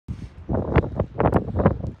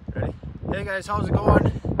Hey guys, how's it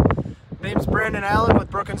going? Name's Brandon Allen with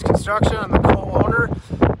Brookins Construction. I'm the co-owner,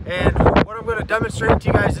 and what I'm going to demonstrate to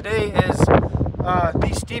you guys today is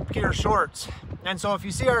these SteepGear shorts. And so if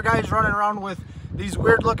you see our guys running around with these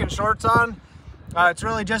weird looking shorts on, it's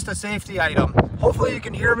really just a safety item. Hopefully you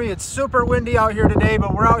can hear me. It's super windy out here today,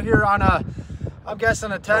 but we're out here on I'm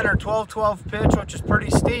guessing a 10 or 12 pitch, which is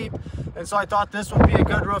pretty steep. And so I thought this would be a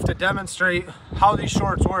good roof to demonstrate how these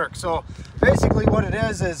shorts work. So basically what it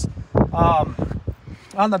is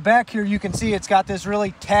on the back here, you can see it's got this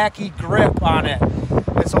really tacky grip on it.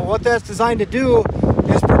 And so what that's designed to do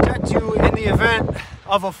is protect you in the event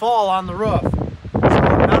of a fall on the roof. So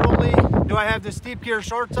not only do I have the SteepGear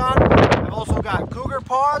shorts on, I've also got cougar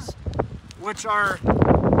paws, which are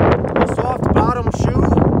a soft bottom shoe,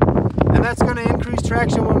 and that's going to increase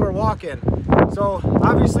traction when we're walking. So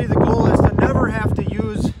obviously the goal is to never have to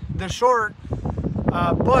use the short,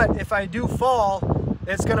 but if I do fall,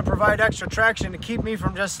 it's going to provide extra traction to keep me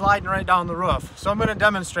from just sliding right down the roof. So I'm going to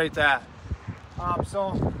demonstrate that.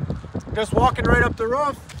 So just walking right up the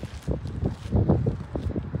roof.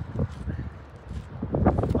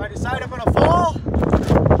 If I decide I'm going to fall,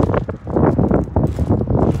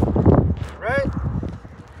 right?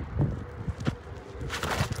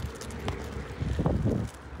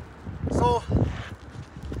 So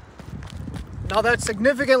now that's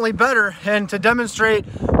significantly better, and to demonstrate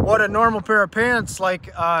what a normal pair of pants like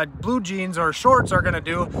blue jeans or shorts are going to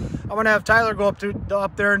do, I'm going to have Tyler go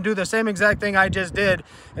up there and do the same exact thing I just did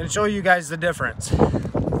and show you guys the difference.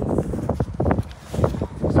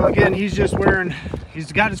 So again, he's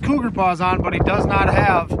got his cougar paws on, but he does not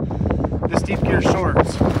have the SteepGear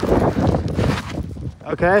shorts.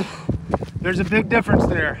 Okay, there's a big difference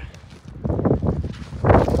there.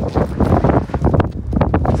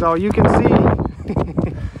 So you can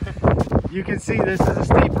see this is a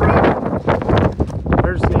steep roof.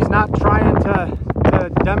 He's not trying to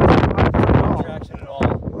demonstrate no traction at all.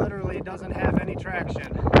 Literally doesn't have any traction.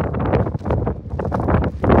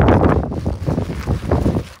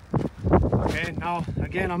 Okay, now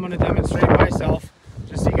again I'm going to demonstrate myself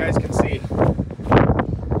just so you guys can see.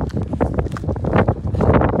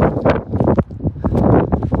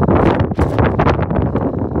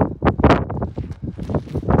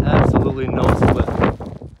 Absolutely no slip.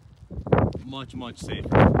 Much safer.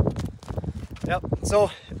 Yep. So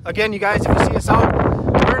again, you guys, if you see us out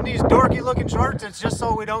wearing these dorky looking shorts, it's just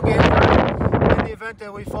so we don't get hurt in the event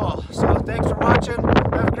that we fall. So thanks for watching.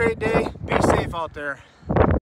 Have a great day. Be safe out there.